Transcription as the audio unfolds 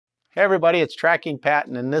Hey everybody, it's TRAKing Pat,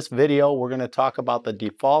 and in this video we're going to talk about the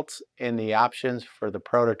defaults and the options for the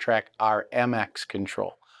ProtoTRAK RMX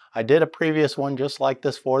control. I did a previous one just like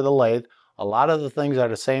this for the lathe. A lot of the things are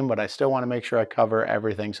the same, but I still want to make sure I cover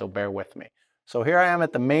everything, so bear with me. So here I am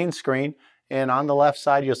at the main screen, and on the left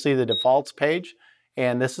side you'll see the defaults page,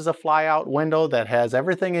 and this is a flyout window that has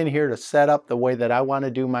everything in here to set up the way that I want to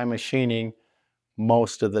do my machining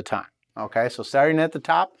most of the time. Okay, so starting at the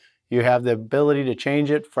top, you have the ability to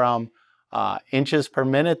change it from inches per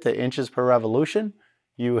minute to inches per revolution.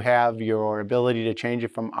 You have your ability to change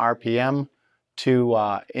it from RPM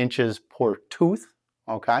to inches per tooth.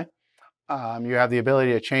 Okay, you have the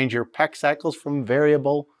ability to change your PEC cycles from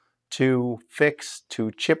variable to fixed to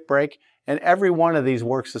chip break, and every one of these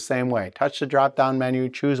works the same way. Touch the drop down menu,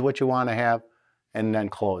 choose what you want to have, and then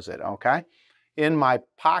close it. Okay, in my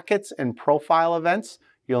pockets and profile events,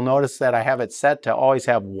 you'll notice that I have it set to always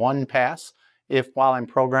have one pass. If while I'm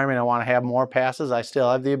programming I want to have more passes, I still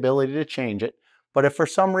have the ability to change it. But if for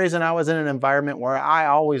some reason I was in an environment where I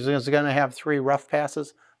always was going to have 3 rough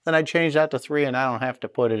passes, then I'd change that to 3 and I don't have to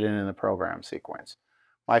put it in the program sequence.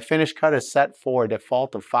 My finish cut is set for a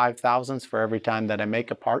default of 5 thousandths for every time that I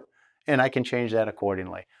make a part, and I can change that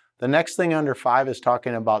accordingly. The next thing under 5 is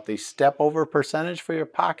talking about the step over percentage for your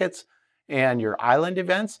pockets and your island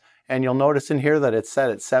events. And you'll notice in here that it's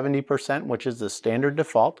set at 70%, which is the standard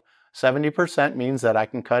default. 70% means that I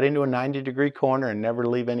can cut into a 90-degree corner and never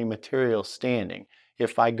leave any material standing.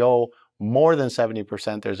 If I go more than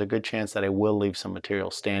 70%, there's a good chance that I will leave some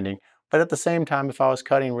material standing. But at the same time, if I was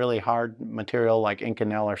cutting really hard material like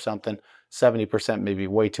Inconel or something, 70% may be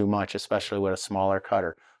way too much, especially with a smaller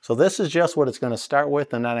cutter. So this is just what it's going to start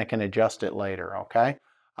with, and then I can adjust it later, okay?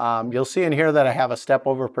 You'll see in here that I have a step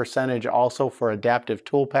over percentage also for adaptive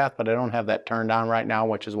toolpath, but I don't have that turned on right now,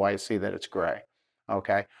 which is why you see that it's gray.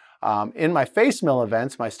 Okay. In my face mill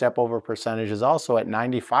events, my step over percentage is also at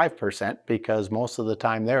 95% because most of the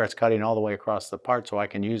time there it's cutting all the way across the part, so I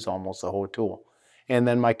can use almost the whole tool. And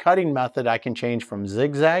then my cutting method I can change from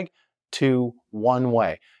zigzag to one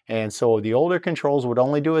way. And so the older controls would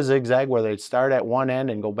only do a zigzag where they'd start at one end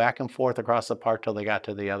and go back and forth across the part till they got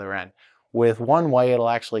to the other end. With one way, it'll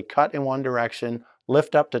actually cut in one direction,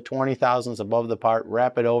 lift up to 20 thousandths above the part,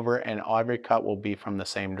 wrap it over, and every cut will be from the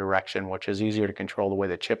same direction, which is easier to control the way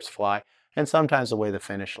the chips fly and sometimes the way the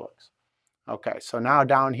finish looks. Okay, so now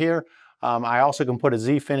down here, I also can put a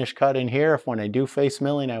Z finish cut in here. If when I do face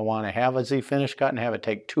milling, I want to have a Z finish cut and have it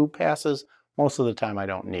take 2 passes. Most of the time I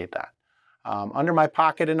don't need that. Under my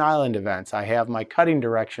pocket and island events, I have my cutting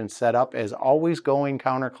direction set up as always going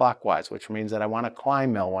counterclockwise, which means that I want to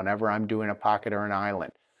climb mill whenever I'm doing a pocket or an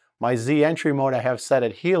island. My Z entry mode I have set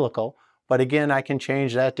at helical, but again I can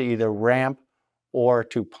change that to either ramp or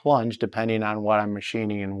to plunge depending on what I'm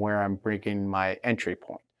machining and where I'm bringing my entry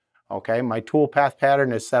point. Okay, my tool path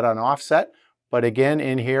pattern is set on offset, but again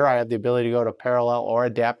in here I have the ability to go to parallel or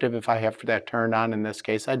adaptive if I have that turned on. In this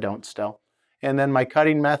case I don't still. And then my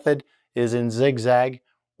cutting method is in zigzag,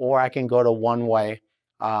 or I can go to one way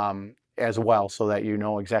as well, so that you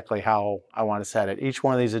know exactly how I want to set it. Each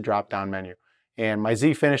one of these is a drop down menu. And my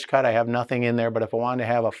Z finish cut, I have nothing in there, but if I wanted to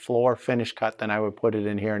have a floor finish cut, then I would put it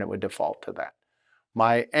in here and it would default to that.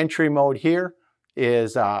 My entry mode here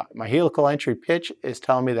is my helical entry pitch is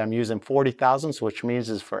telling me that I'm using 40 thousandths, which means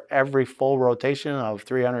is for every full rotation of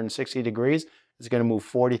 360 degrees, it's going to move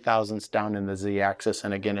 40 thousandths down in the Z axis,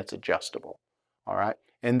 and again it's adjustable. All right.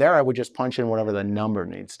 And there I would just punch in whatever the number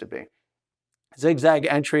needs to be. Zigzag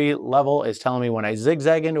entry level is telling me when I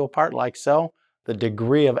zigzag into a part like so, the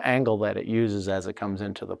degree of angle that it uses as it comes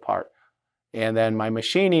into the part. And then my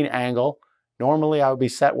machining angle, normally I would be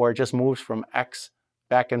set where it just moves from X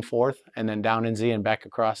back and forth and then down in Z and back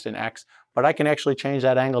across in X. But I can actually change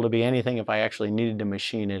that angle to be anything if I actually needed to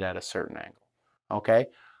machine it at a certain angle. Okay?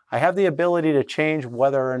 I have the ability to change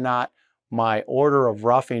whether or not my order of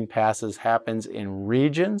roughing passes happens in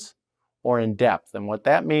regions or in depth. And what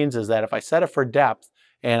that means is that if I set it for depth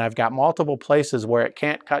and I've got multiple places where it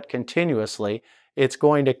can't cut continuously, it's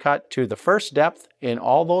going to cut to the first depth in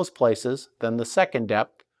all those places, then the second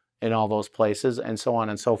depth in all those places, and so on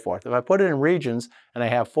and so forth. If I put it in regions and I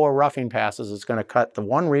have 4 roughing passes, it's going to cut the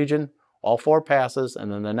one region, all 4 passes,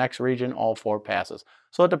 and then the next region, all 4 passes.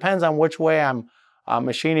 So it depends on which way I'm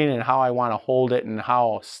machining and how I want to hold it and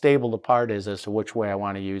how stable the part is as to which way I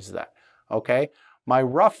want to use that. Okay, my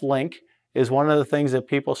rough link is one of the things that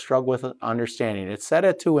people struggle with understanding. It's set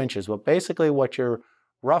at 2 inches, but basically what your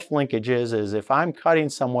rough linkage is if I'm cutting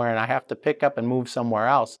somewhere and I have to pick up and move somewhere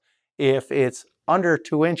else, if it's under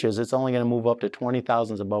 2 inches, it's only going to move up to 20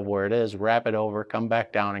 thousandths above where it is, wrap it over, come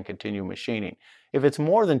back down, and continue machining. If it's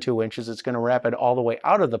more than 2 inches, it's going to wrap it all the way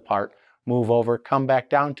out of the part, move over, come back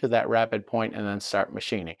down to that rapid point, and then start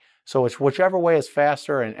machining. So it's whichever way is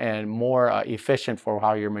faster and more efficient for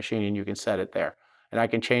how you're machining, you can set it there. And I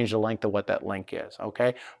can change the length of what that link is,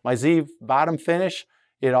 okay? My Z bottom finish,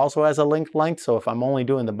 it also has a length, so if I'm only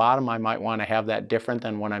doing the bottom, I might want to have that different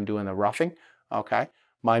than when I'm doing the roughing, okay?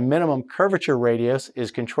 My minimum curvature radius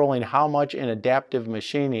is controlling how much in adaptive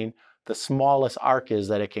machining the smallest arc is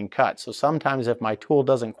that it can cut. So sometimes if my tool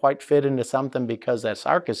doesn't quite fit into something because that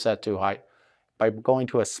arc is set too high, by going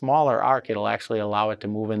to a smaller arc, it'll actually allow it to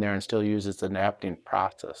move in there and still use its adapting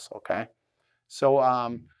process, okay? So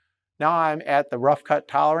now I'm at the rough cut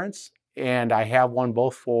tolerance, and I have one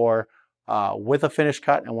both for with a finish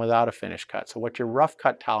cut and without a finish cut. So what your rough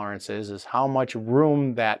cut tolerance is how much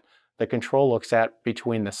room that the control looks at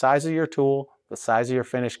between the size of your tool, the size of your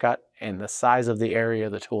finish cut, and the size of the area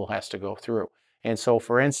the tool has to go through. And so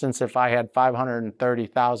for instance, if I had 530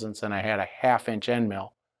 thousandths and I had a 1/2 inch end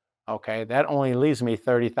mill, okay, that only leaves me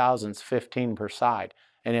 30 thousandths, 15 per side.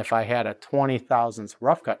 And if I had a 20 thousandths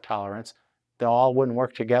rough cut tolerance, they all wouldn't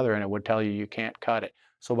work together and it would tell you you can't cut it.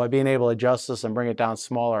 So by being able to adjust this and bring it down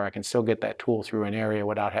smaller, I can still get that tool through an area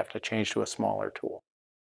without having to change to a smaller tool.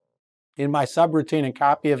 In my subroutine and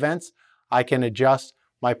copy events, I can adjust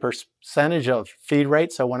my percentage of feed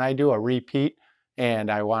rate. So when I do a repeat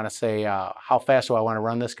and I want to say how fast do I want to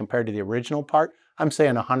run this compared to the original part, I'm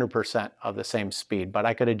saying 100% of the same speed, but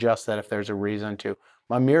I could adjust that if there's a reason to.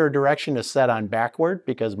 My mirror direction is set on backward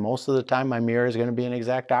because most of the time my mirror is going to be an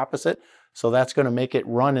exact opposite. So that's going to make it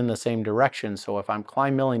run in the same direction. So if I'm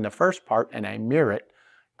climb milling the first part and I mirror it,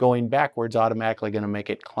 going backwards automatically going to make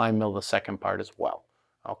it climb mill the second part as well.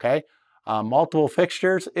 Okay. Multiple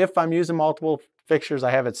fixtures. If I'm using multiple fixtures,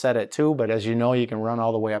 I have it set at 2, but as you know, you can run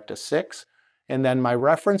all the way up to 6. And then my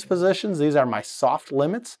reference positions, these are my soft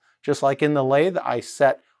limits. Just like in the lathe, I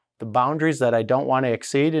set the boundaries that I don't want to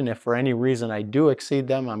exceed, and if for any reason I do exceed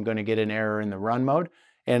them, I'm going to get an error in the run mode.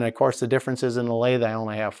 And of course, the difference is in the lathe, I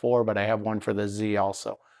only have 4, but I have one for the Z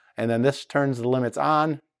also. And then this turns the limits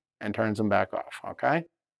on and turns them back off, okay?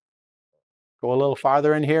 Go a little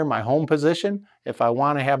farther in here, my home position. If I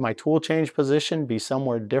want to have my tool change position be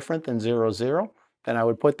somewhere different than 0, 0, then I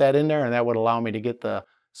would put that in there and that would allow me to get the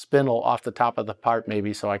spindle off the top of the part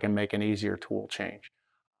maybe so I can make an easier tool change.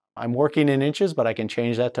 I'm working in inches, but I can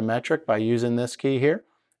change that to metric by using this key here.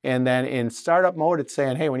 And then in startup mode, it's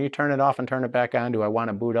saying, hey, when you turn it off and turn it back on, do I want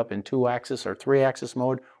to boot up in 2-axis or 3-axis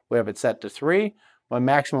mode? We have it set to 3. My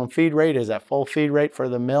maximum feed rate is at full feed rate for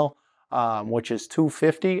the mill, which is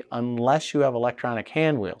 250, unless you have electronic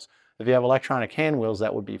hand wheels. If you have electronic hand wheels,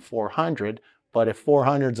 that would be 400. But if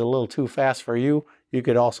 400 is a little too fast for you, you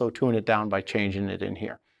could also tune it down by changing it in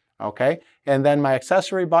here. Okay, and then my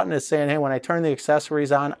accessory button is saying, hey, when I turn the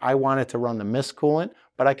accessories on, I want it to run the mist coolant,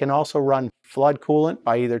 but I can also run flood coolant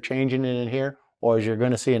by either changing it in here or, as you're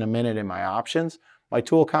going to see in a minute, in my options. My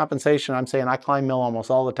tool compensation, I'm saying I climb mill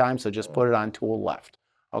almost all the time, so just put it on tool left.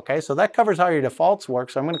 Okay, so that covers how your defaults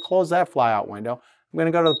work. So I'm going to cloose that flyout window. I'm going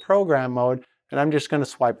to go to the program mode, and I'm just going to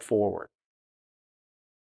swipe forward.